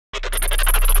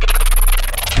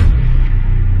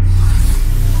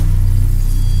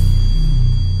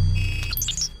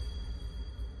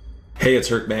Hey, it's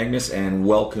Herc Magnus and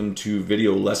welcome to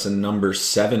video lesson number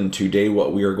 7. Today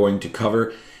what we are going to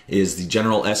cover is the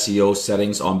general SEO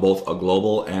settings on both a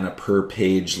global and a per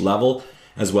page level,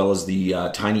 as well as the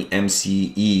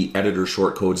TinyMCE editor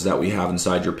shortcodes that we have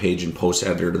inside your page and post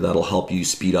editor that'll help you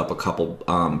speed up a couple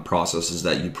processes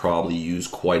that you probably use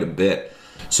quite a bit.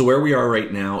 So where we are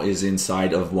right now is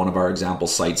inside of one of our example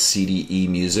sites, CDE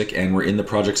Music, and we're in the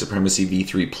Project Supremacy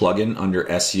v3 plugin under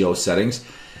SEO settings.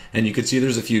 And you can see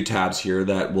there's a few tabs here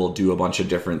that will do a bunch of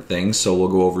different things. So we'll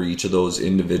go over each of those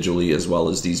individually as well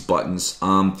as these buttons.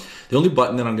 The only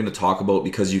button that I'm going to talk about,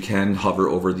 because you can hover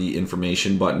over the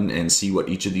information button and see what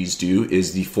each of these do,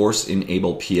 is the Force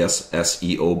Enable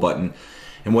PSv3 button.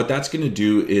 And what that's going to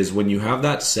do is when you have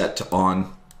that set to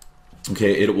on,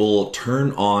 okay, it will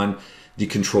turn on the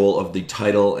control of the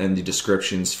title and the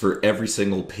descriptions for every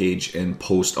single page and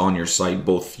post on your site,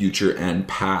 both future and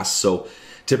past. So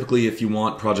typically, if you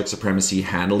want Project Supremacy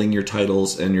handling your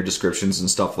titles and your descriptions and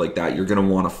stuff like that, you're going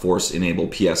to want to force enable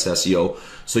PSv3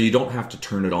 so you don't have to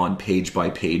turn it on page by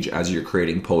page as you're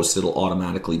creating posts. It'll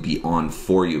automatically be on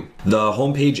for you. The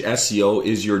homepage SEO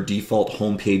is your default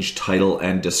homepage title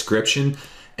and description.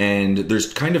 And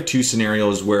there's kind of two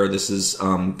scenarios where this is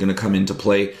going to come into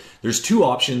play. There's two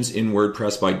options in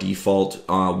WordPress by default.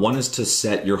 One is to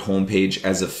set your homepage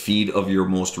as a feed of your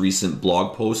most recent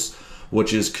blog posts,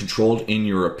 which is controlled in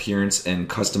your appearance and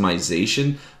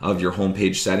customization of your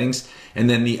homepage settings. And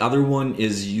then the other one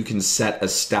is you can set a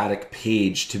static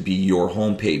page to be your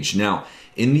homepage. Now,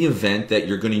 in the event that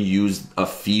you're going to use a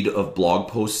feed of blog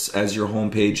posts as your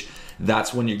homepage,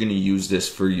 that's when you're going to use this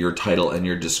for your title and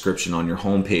your description on your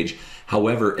homepage.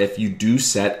 However, if you do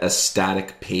set a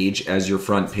static page as your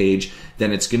front page,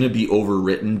 then it's going to be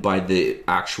overwritten by the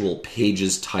actual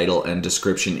page's title and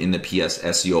description in the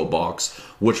PSv3 box,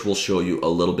 which we'll show you a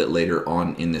little bit later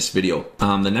on in this video.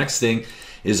 The next thing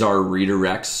is our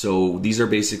redirects. So these are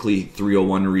basically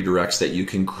 301 redirects that you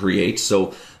can create.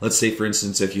 So let's say, for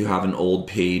instance, if you have an old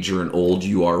page or an old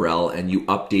URL and you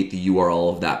update the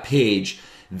URL of that page,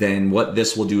 then what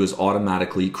this will do is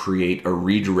automatically create a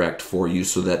redirect for you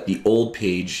so that the old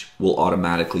page will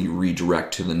automatically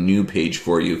redirect to the new page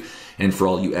for you. And for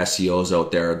all you SEOs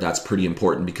out there, that's pretty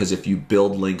important, because if you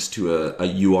build links to a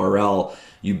URL,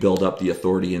 you build up the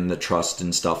authority and the trust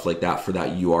and stuff like that for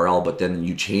that URL, but then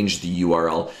you change the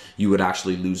URL, you would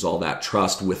actually lose all that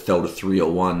trust without a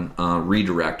 301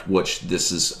 redirect, which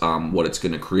this is what it's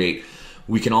going to create.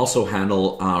 We can also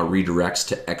handle redirects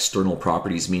to external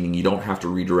properties, meaning you don't have to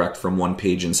redirect from one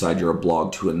page inside your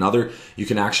blog to another. You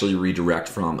can actually redirect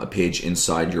from a page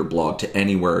inside your blog to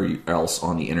anywhere else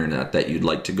on the internet that you'd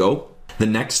like to go. The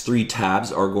next three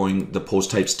tabs are the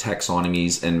post types,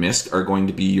 taxonomies, and MISC are going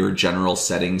to be your general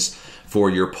settings for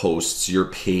your posts, your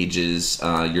pages,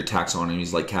 your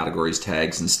taxonomies like categories,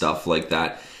 tags, and stuff like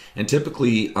that. And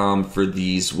typically for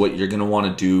these, what you're going to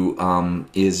want to do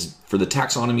is, for the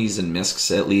taxonomies and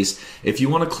MISCs at least, if you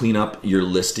want to clean up your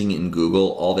listing in Google,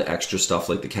 all the extra stuff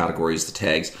like the categories, the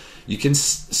tags, you can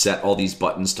set all these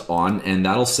buttons to on, and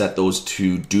that'll set those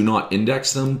to do not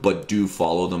index them, but do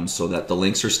follow them, so that the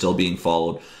links are still being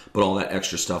followed, but all that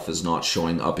extra stuff is not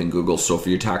showing up in Google. So for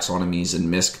your taxonomies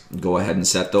and MISC, go ahead and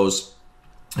set those.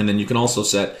 And then you can also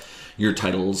set your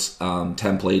titles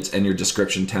templates and your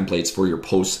description templates for your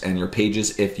posts and your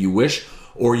pages if you wish,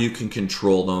 or you can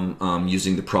control them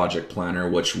using the project planner,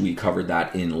 which we covered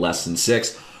that in lesson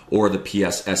 6, or the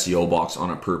PSv3 box on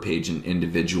a per page and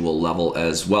individual level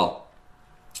as well.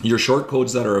 Your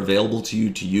shortcodes that are available to you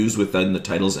to use within the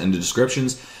titles and the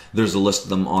descriptions, there's a list of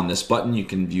them on this button. You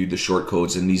can view the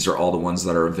shortcodes, and these are all the ones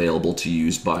that are available to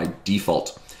use by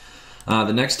default.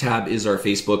 The next tab is our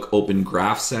Facebook Open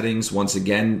Graph settings. Once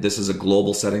again, this is a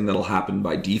global setting that'll happen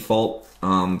by default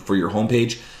for your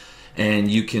homepage.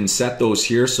 And you can set those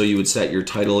here. So you would set your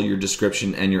title, your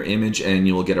description, and your image, and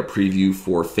you will get a preview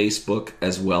for Facebook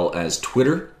as well as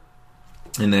Twitter.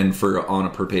 And then for on a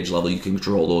per page level, you can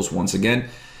control those once again.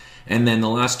 And then the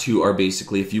last two are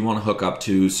basically if you want to hook up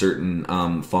to certain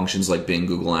functions like Bing,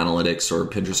 Google Analytics, or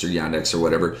Pinterest, or Yandex, or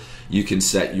whatever, you can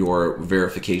set your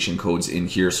verification codes in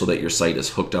here so that your site is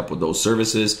hooked up with those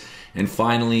services. And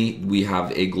finally, we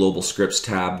have a global scripts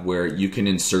tab where you can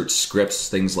insert scripts,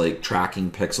 things like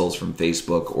tracking pixels from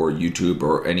Facebook or YouTube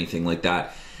or anything like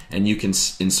that. And you can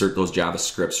insert those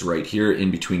JavaScripts right here in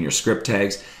between your script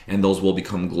tags, and those will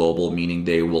become global, meaning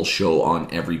they will show on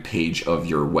every page of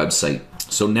your website.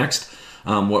 So next,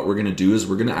 what we're going to do is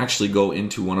we're going to actually go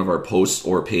into one of our posts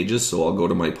or pages. So I'll go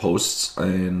to my posts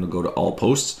and go to all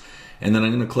posts, and then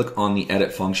I'm going to click on the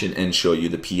edit function and show you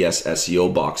the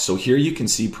PSv3 box. So here you can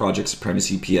see Project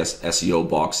Supremacy PSv3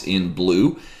 box in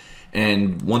blue.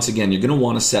 And once again, you're going to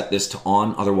want to set this to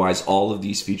on, otherwise all of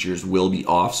these features will be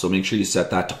off. So make sure you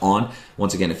set that to on.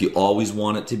 Once again, if you always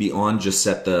want it to be on, just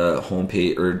set the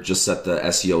homepage or just set the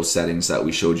SEO settings that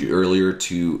we showed you earlier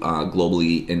to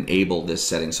globally enable this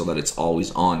setting so that it's always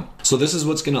on. So this is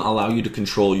what's going to allow you to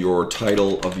control your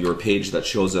title of your page that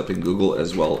shows up in Google,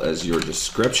 as well as your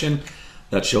description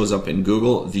that shows up in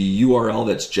Google. The URL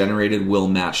that's generated will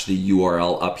match the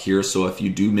URL up here. So if you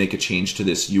do make a change to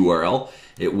this URL,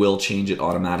 it will change it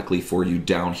automatically for you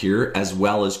down here, as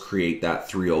well as create that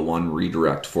 301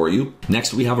 redirect for you.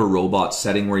 Next, we have a robot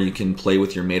setting where you can play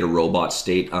with your meta robot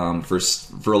state.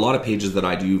 For a lot of pages that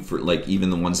I do, for like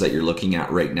even the ones that you're looking at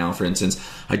right now, for instance,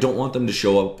 I don't want them to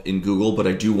show up in Google, but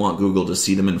I do want Google to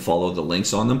see them and follow the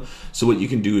links on them. So what you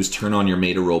can do is turn on your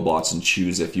meta robots and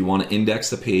choose if you want to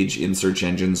index the page in search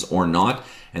engines or not,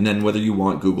 and then whether you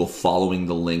want Google following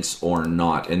the links or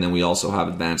not. And then we also have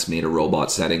advanced meta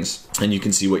robot settings, and you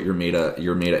can see what your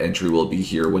meta entry will be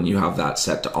here when you have that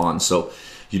set to on. So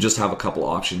you just have a couple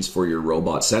options for your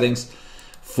robot settings.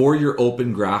 For your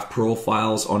open graph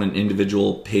profiles on an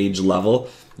individual page level,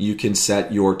 you can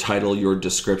set your title, your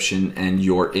description, and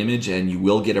your image, and you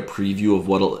will get a preview of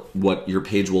what your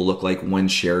page will look like when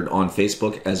shared on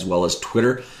Facebook as well as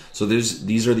Twitter. So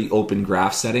these are the open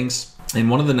graph settings. And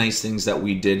one of the nice things that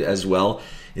we did as well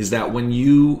is that when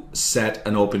you set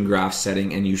an open graph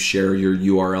setting and you share your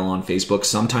URL on Facebook,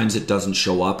 sometimes it doesn't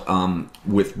show up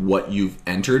with what you've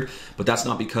entered, but that's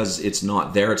not because it's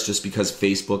not there. It's just because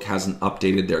Facebook hasn't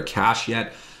updated their cache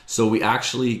yet. So we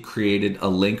actually created a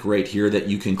link right here that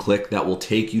you can click that will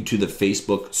take you to the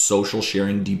Facebook social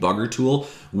sharing debugger tool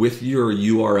with your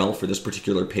URL for this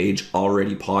particular page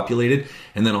already populated.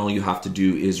 And then all you have to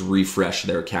do is refresh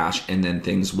their cache and then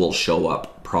things will show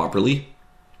up properly.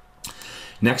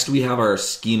 Next, we have our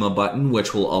schema button,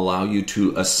 which will allow you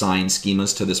to assign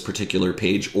schemas to this particular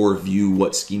page or view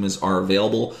what schemas are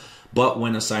available. But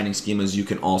when assigning schemas, you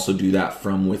can also do that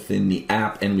from within the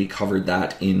app, and we covered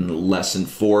that in lesson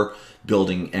 4,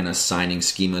 building and assigning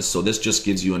schemas. So this just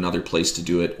gives you another place to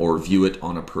do it or view it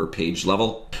on a per page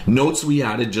level. Notes we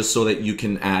added just so that you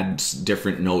can add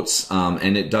different notes,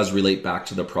 and it does relate back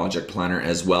to the project planner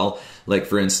as well. Like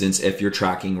for instance, if you're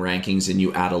tracking rankings and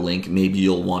you add a link, maybe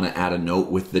you'll want to add a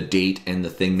note with the date and the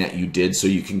thing that you did so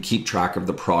you can keep track of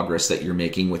the progress that you're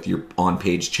making with your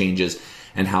on-page changes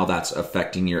and how that's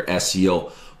affecting your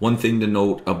SEO. One thing to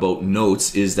note about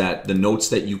notes is that the notes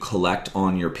that you collect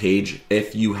on your page,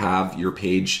 if you have your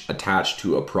page attached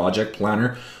to a project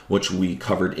planner, which we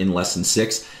covered in lesson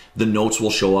 6, the notes will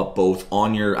show up both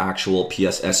on your actual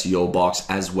PS SEO box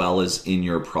as well as in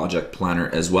your project planner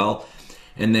as well.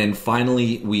 And then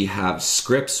finally, we have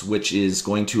scripts, which is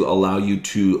going to allow you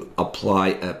to apply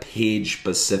a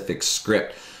page-specific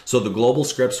script. So the global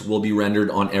scripts will be rendered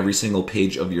on every single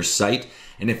page of your site.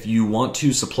 And if you want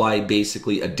to supply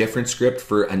basically a different script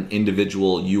for an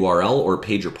individual URL or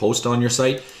page or post on your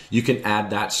site, you can add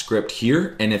that script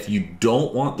here. And if you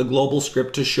don't want the global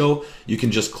script to show, you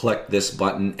can just click this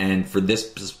button, and for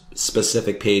this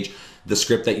specific page, the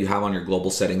script that you have on your global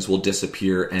settings will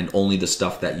disappear and only the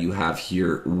stuff that you have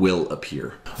here will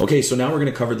appear. Okay, so now we're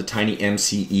gonna cover the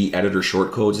TinyMCE editor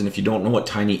shortcodes. And if you don't know what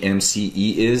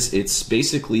TinyMCE is, it's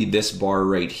basically this bar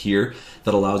right here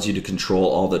that allows you to control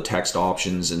all the text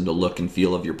options and the look and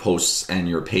feel of your posts and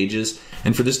your pages.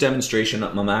 And for this demonstration,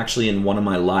 I'm actually in one of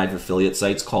my live affiliate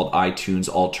sites called iTunes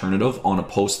Alternative on a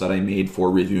post that I made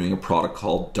for reviewing a product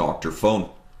called Dr. Phone.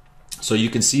 So you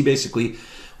can see basically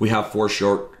we have 4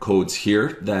 shortcodes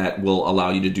here that will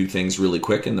allow you to do things really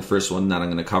quick. And the first one that I'm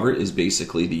going to cover is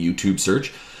basically the YouTube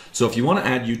search. So if you want to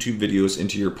add YouTube videos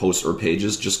into your posts or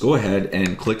pages, just go ahead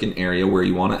and click an area where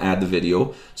you want to add the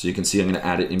video. So you can see I'm going to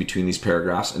add it in between these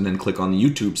paragraphs, and then click on the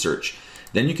YouTube search.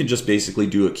 Then you can just basically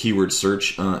do a keyword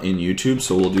search in YouTube.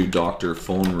 So we'll do Dr.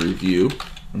 Phone Review,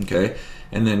 okay?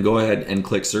 And then go ahead and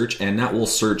click search, and that will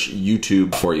search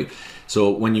YouTube for you. So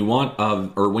when you want,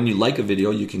 or when you like a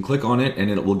video, you can click on it and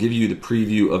it will give you the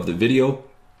preview of the video.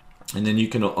 And then you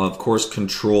can, of course,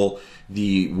 control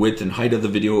the width and height of the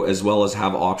video, as well as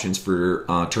have options for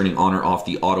turning on or off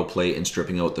the autoplay and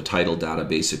stripping out the title data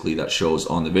basically that shows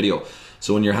on the video.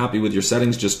 So when you're happy with your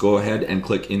settings, just go ahead and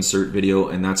click insert video,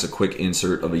 and that's a quick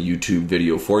insert of a YouTube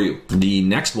video for you. The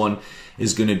next one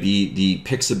is going to be the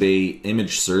Pixabay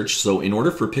image search. So in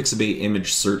order for Pixabay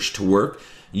image search to work,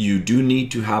 you do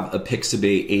need to have a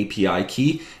Pixabay API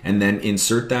key, and then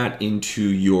insert that into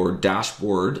your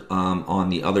dashboard on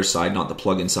the other side, not the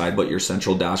plugin side, but your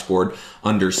central dashboard.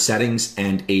 Under settings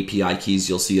and API keys,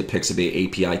 you'll see a Pixabay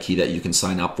API key that you can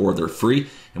sign up for. They're free.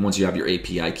 And once you have your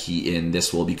API key in,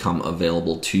 this will become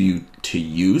available to you to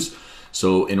use.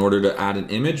 So in order to add an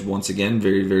image, once again,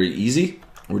 very, very easy.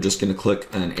 We're just going to click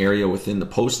an area within the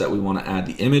post that we want to add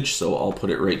the image. So I'll put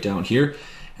it right down here,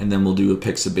 and then we'll do a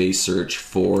Pixabay search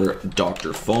for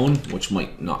Dr. Phone, which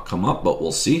might not come up, but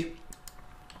we'll see.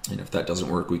 And if that doesn't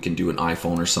work, we can do an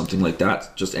iPhone or something like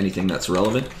that, just anything that's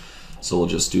relevant. So we'll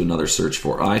just do another search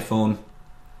for iPhone.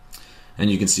 And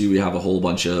you can see we have a whole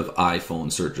bunch of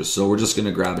iPhone searches. So we're just going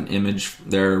to grab an image.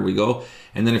 There we go.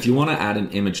 And then if you want to add an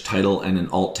image title and an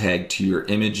alt tag to your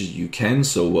image, you can.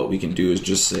 So what we can do is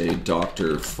just say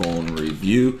Dr. Phone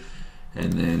Review,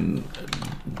 and then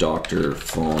Dr.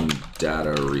 Phone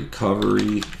Data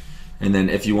Recovery. And then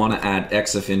if you want to add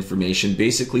EXIF information,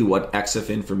 basically what EXIF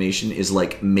information is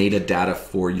like metadata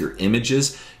for your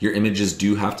images. Your images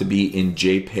do have to be in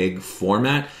JPEG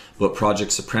format, but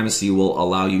Project Supremacy will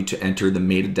allow you to enter the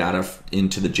metadata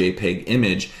into the JPEG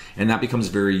image, and that becomes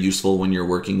very useful when you're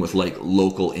working with like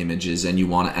local images and you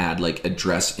want to add like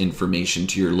address information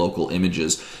to your local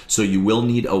images. So you will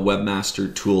need a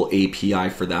Webmaster Tool API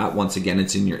for that. Once again,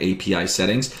 it's in your API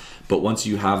settings. But once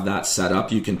you have that set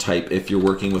up, you can type, if you're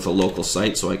working with a local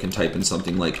site, so I can type in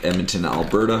something like Edmonton,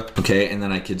 Alberta, okay, and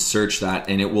then I could search that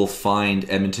and it will find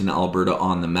Edmonton, Alberta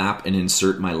on the map and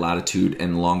insert my latitude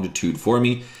and longitude for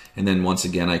me. And then once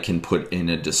again, I can put in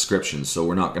a description. So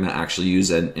we're not going to actually use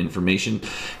that information.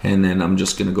 And then I'm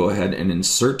just going to go ahead and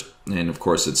insert. And of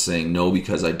course, it's saying no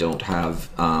because I don't have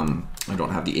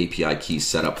the API key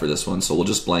set up for this one. So we'll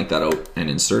just blank that out and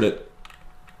insert it.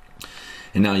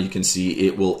 And now you can see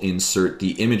it will insert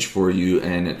the image for you,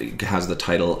 and it has the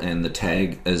title and the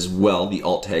tag as well, the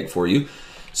alt tag for you.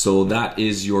 So that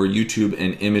is your YouTube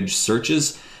and image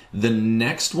searches. The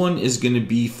next one is going to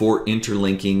be for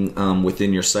interlinking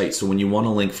within your site. So when you want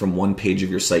to link from one page of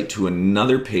your site to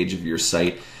another page of your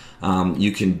site,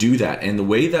 you can do that. And the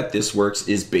way that this works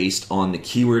is based on the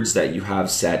keywords that you have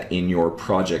set in your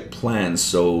project plans.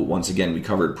 So once again, we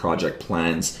covered project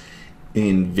plans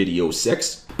in video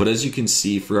 6. But as you can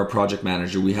see, for our project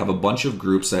manager, we have a bunch of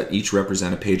groups that each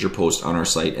represent a page or post on our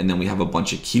site, and then we have a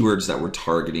bunch of keywords that we're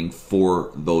targeting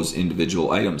for those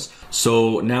individual items.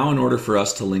 So now in order for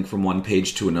us to link from one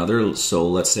page to another, so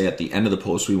let's say at the end of the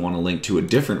post we want to link to a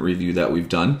different review that we've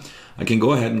done, I can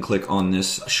go ahead and click on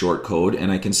this short code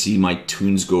and I can see my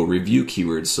TunesGo review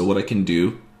keywords. So what I can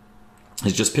do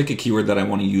is just pick a keyword that I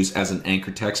want to use as an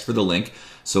anchor text for the link.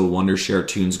 So Wondershare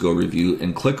TunesGo review,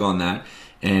 and click on that.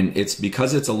 And it's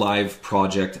because it's a live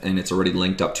project and it's already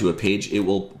linked up to a page, it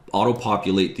will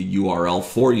auto-populate the URL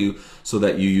for you so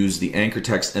that you use the anchor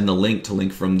text and the link to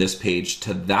link from this page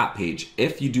to that page.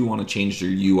 If you do want to change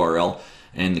your URL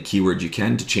and the keyword, you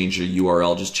can. To change your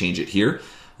URL, just change it here.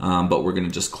 But we're going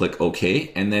to just click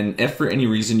OK. And then if for any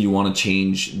reason you want to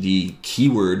change the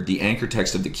keyword, the anchor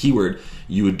text of the keyword,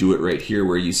 you would do it right here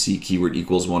where you see keyword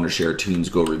equals Wondershare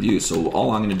TunesGo review. So all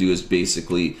I'm going to do is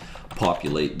basically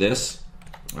populate this.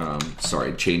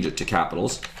 Change it to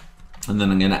capitals. And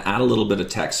then I'm going to add a little bit of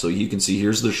text. So you can see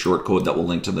here's the short code that will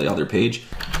link to the other page.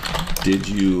 Did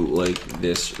you like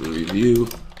this review?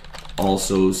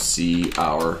 Also see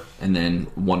our, and then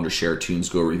Wondershare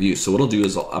TunesGo review. So what I'll do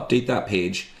is I'll update that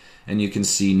page, and you can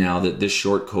see now that this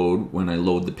short code, when I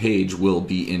load the page, will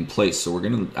be in place. So we're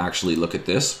going to actually look at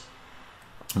this.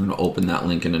 I'm going to open that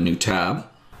link in a new tab.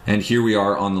 And here we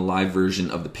are on the live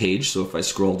version of the page. So if I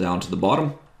scroll down to the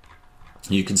bottom,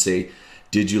 you can say,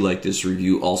 did you like this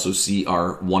review? Also see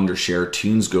our Wondershare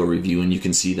TunesGo review, and you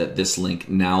can see that this link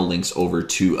now links over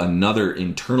to another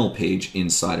internal page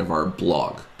inside of our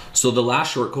blog. So the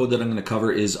last shortcode that I'm going to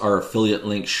cover is our affiliate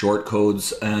link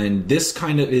shortcodes, and this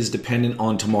kind of is dependent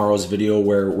on tomorrow's video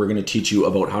where we're going to teach you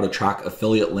about how to track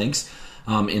affiliate links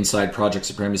inside Project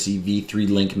Supremacy V3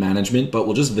 link management, but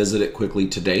we'll just visit it quickly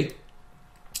today.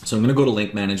 So I'm going to go to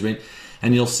link management,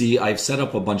 and you'll see I've set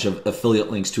up a bunch of affiliate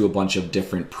links to a bunch of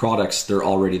different products. They're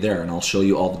already there, and I'll show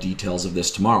you all the details of this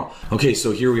tomorrow. Okay,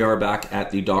 so here we are back at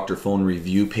the Dr. Phone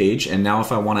review page, and now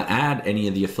if I want to add any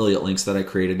of the affiliate links that I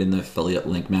created in the affiliate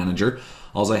link manager,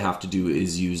 all I have to do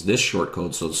is use this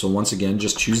shortcode. So once again,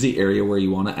 just choose the area where you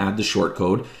want to add the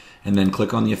shortcode, and then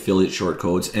click on the affiliate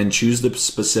shortcodes and choose the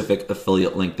specific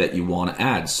affiliate link that you want to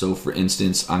add. So for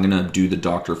instance, I'm going to do the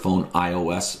Dr. Phone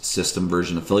iOS system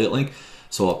version affiliate link.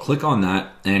 So I'll click on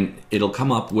that, and it'll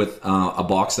come up with a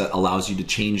box that allows you to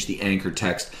change the anchor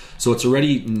text. So it's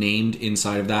already named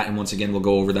inside of that, and once again, we'll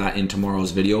go over that in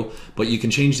tomorrow's video, but you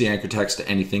can change the anchor text to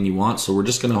anything you want. So we're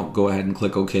just gonna go ahead and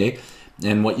click OK.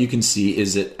 And what you can see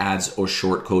is it adds a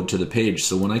shortcode to the page.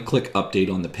 So when I click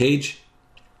update on the page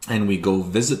and we go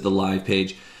visit the live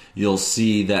page, you'll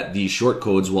see that the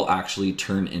shortcodes will actually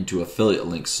turn into affiliate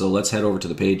links. So let's head over to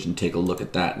the page and take a look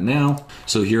at that now.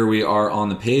 So here we are on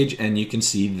the page, and you can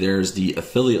see there's the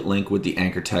affiliate link with the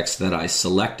anchor text that I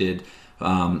selected.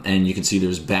 And you can see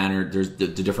there's the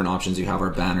different options you have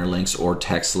are banner links or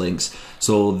text links.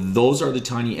 So those are the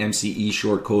TinyMCE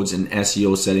shortcodes and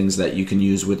SEO settings that you can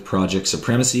use with Project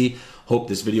Supremacy. Hope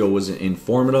this video was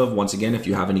informative. Once again, if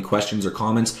you have any questions or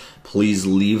comments, please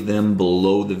leave them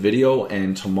below the video,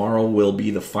 and tomorrow will be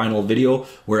the final video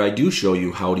where I do show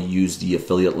you how to use the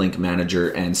affiliate link manager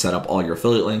and set up all your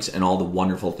affiliate links and all the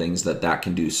wonderful things that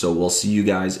can do. So we'll see you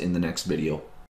guys in the next video.